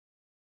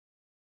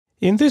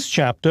In this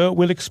chapter,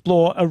 we'll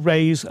explore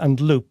arrays and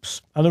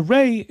loops. An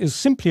array is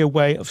simply a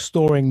way of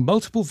storing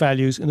multiple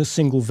values in a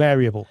single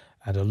variable,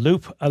 and a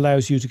loop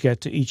allows you to get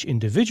to each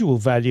individual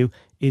value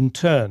in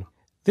turn.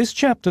 This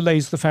chapter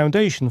lays the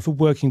foundation for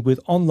working with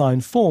online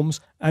forms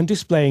and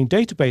displaying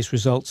database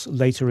results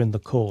later in the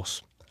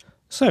course.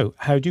 So,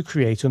 how do you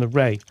create an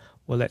array?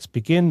 Well, let's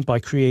begin by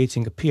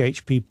creating a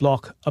PHP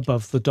block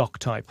above the doc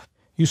type.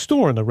 You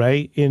store an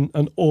array in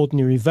an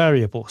ordinary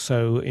variable.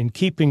 So in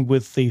keeping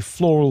with the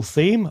floral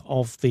theme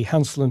of the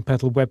Hansel and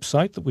Petal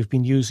website that we've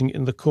been using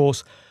in the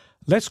course,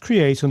 let's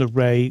create an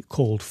array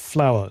called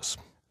flowers.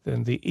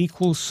 Then the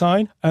equals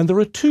sign, and there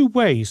are two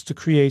ways to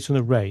create an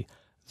array.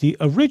 The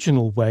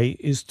original way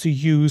is to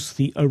use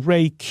the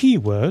array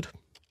keyword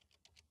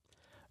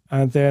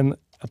and then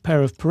a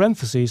pair of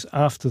parentheses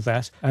after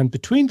that, and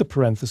between the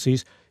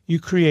parentheses you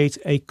create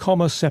a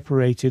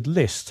comma-separated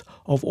list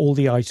of all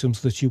the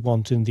items that you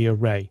want in the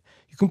array.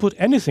 You can put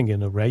anything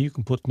in an array. You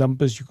can put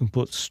numbers, you can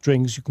put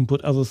strings, you can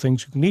put other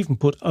things. You can even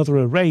put other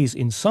arrays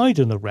inside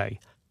an array.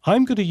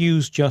 I'm going to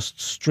use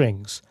just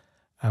strings,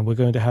 and we're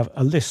going to have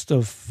a list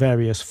of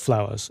various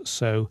flowers.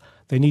 So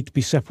they need to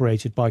be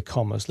separated by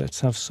commas. Let's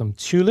have some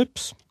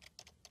tulips,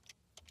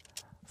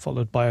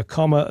 followed by a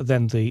comma.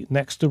 Then the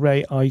next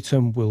array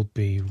item will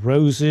be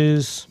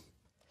roses.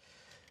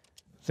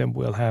 Then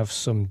we'll have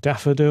some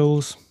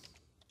daffodils.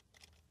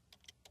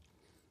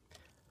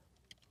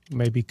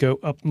 Maybe go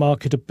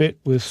upmarket a bit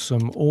with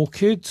some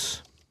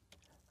orchids.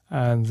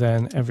 And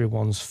then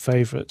everyone's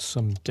favourite,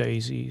 some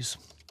daisies.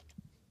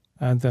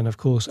 And then, of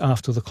course,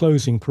 after the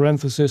closing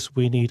parenthesis,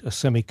 we need a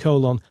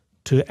semicolon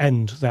to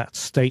end that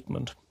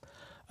statement.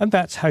 And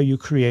that's how you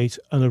create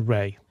an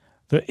array.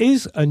 There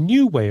is a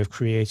new way of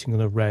creating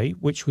an array,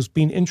 which was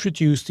being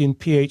introduced in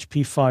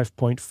PHP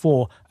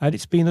 5.4, and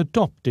it's been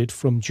adopted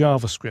from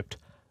JavaScript.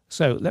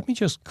 So let me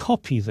just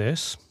copy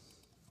this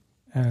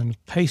and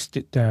paste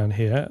it down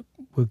here.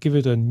 We'll give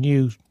it a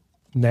new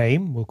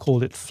name. We'll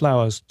call it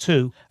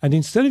flowers2. And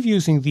instead of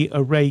using the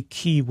array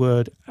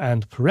keyword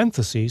and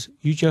parentheses,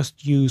 you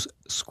just use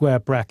square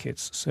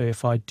brackets. So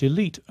if I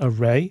delete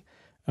array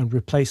and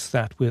replace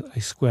that with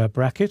a square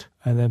bracket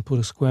and then put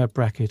a square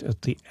bracket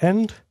at the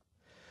end,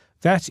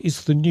 that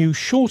is the new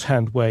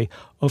shorthand way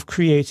of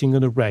creating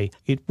an array.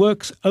 It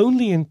works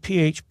only in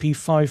PHP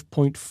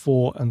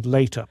 5.4 and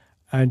later.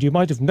 And you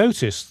might have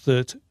noticed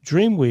that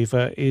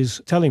Dreamweaver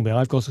is telling me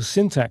I've got a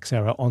syntax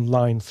error on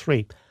line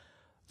 3.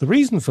 The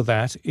reason for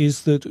that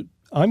is that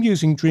I'm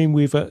using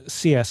Dreamweaver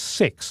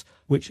CS6,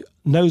 which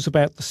knows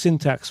about the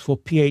syntax for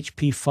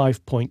PHP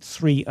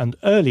 5.3 and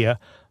earlier,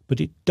 but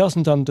it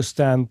doesn't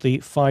understand the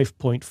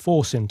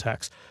 5.4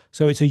 syntax.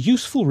 So it's a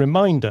useful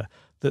reminder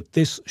that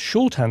this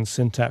shorthand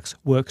syntax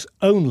works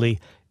only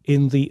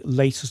in the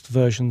latest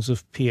versions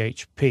of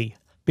PHP.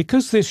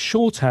 Because this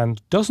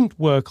shorthand doesn't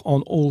work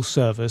on all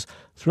servers,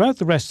 throughout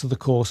the rest of the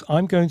course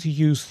I'm going to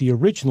use the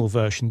original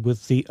version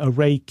with the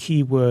array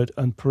keyword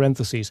and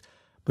parentheses.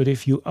 But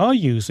if you are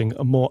using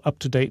a more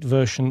up-to-date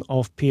version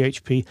of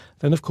PHP,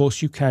 then of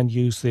course you can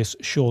use this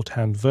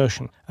shorthand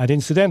version. And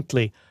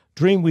incidentally,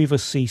 Dreamweaver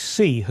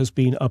CC has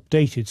been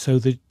updated so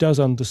that it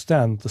does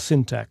understand the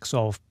syntax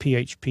of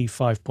PHP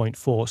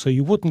 5.4, so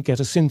you wouldn't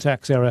get a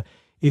syntax error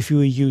if you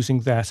were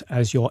using that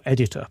as your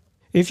editor.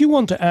 If you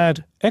want to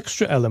add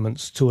extra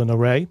elements to an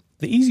array,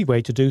 the easy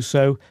way to do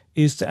so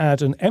is to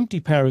add an empty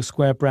pair of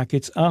square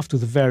brackets after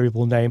the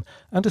variable name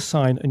and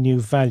assign a new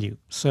value.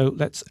 So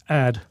let's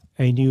add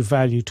a new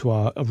value to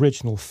our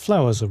original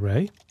flowers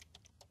array.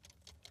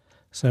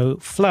 So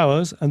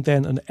flowers and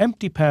then an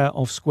empty pair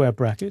of square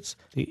brackets,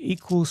 the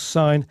equals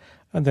sign,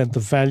 and then the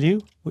value,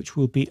 which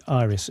will be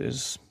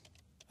irises.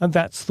 And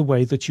that's the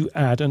way that you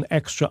add an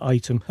extra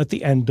item at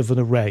the end of an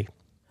array.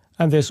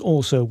 And this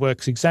also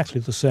works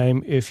exactly the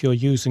same if you're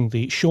using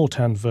the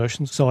shorthand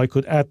version. So I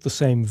could add the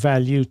same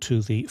value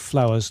to the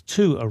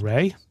flowers2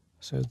 array.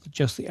 So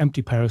just the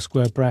empty pair of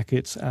square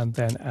brackets and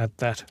then add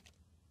that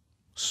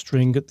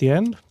string at the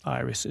end,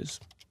 irises.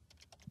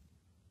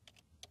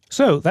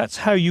 So that's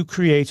how you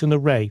create an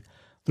array.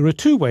 There are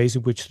two ways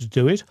in which to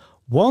do it.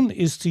 One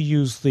is to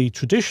use the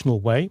traditional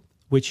way,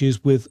 which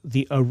is with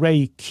the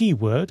array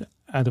keyword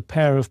and a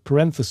pair of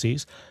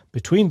parentheses.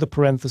 Between the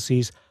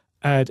parentheses,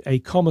 add a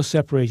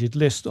comma-separated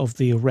list of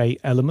the array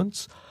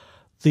elements.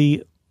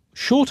 The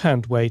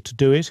shorthand way to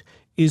do it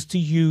is to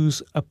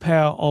use a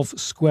pair of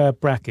square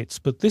brackets,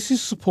 but this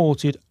is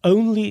supported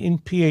only in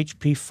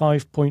PHP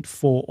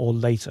 5.4 or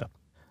later.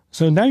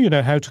 So now you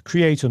know how to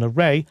create an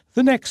array.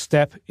 The next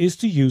step is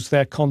to use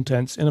their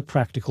contents in a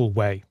practical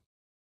way.